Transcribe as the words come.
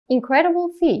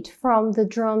Incredible feat from the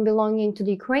drone belonging to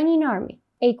the Ukrainian army.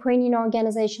 A Ukrainian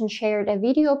organization shared a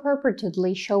video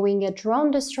purportedly showing a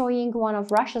drone destroying one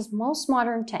of Russia's most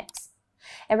modern tanks.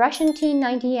 A Russian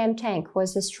T-90M tank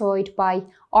was destroyed by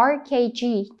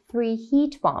RKG-3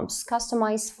 heat bombs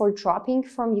customized for dropping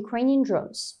from Ukrainian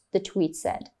drones, the tweet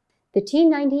said. The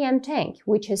T-90M tank,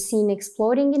 which is seen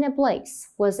exploding in a blaze,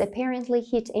 was apparently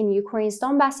hit in Ukraine's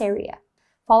Donbas area.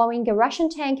 Following a Russian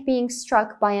tank being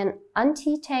struck by an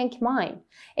anti-tank mine,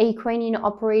 a Ukrainian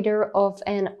operator of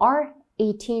an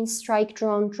R-18 strike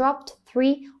drone dropped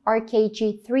 3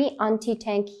 RKG-3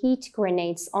 anti-tank heat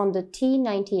grenades on the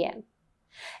T-90M.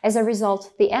 As a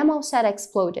result, the ammo set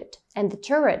exploded, and the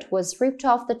turret was ripped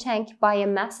off the tank by a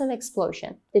massive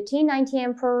explosion. The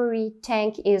T-90M Prairie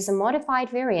tank is a modified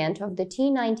variant of the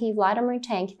T-90 Vladimir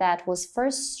tank that was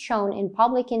first shown in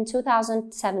public in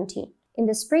 2017. In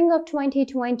the spring of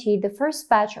 2020, the first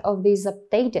batch of these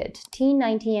updated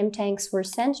T-90M tanks were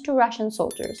sent to Russian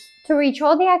soldiers. To reach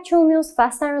all the actual news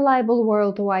fast and reliable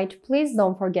worldwide, please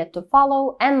don't forget to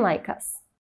follow and like us.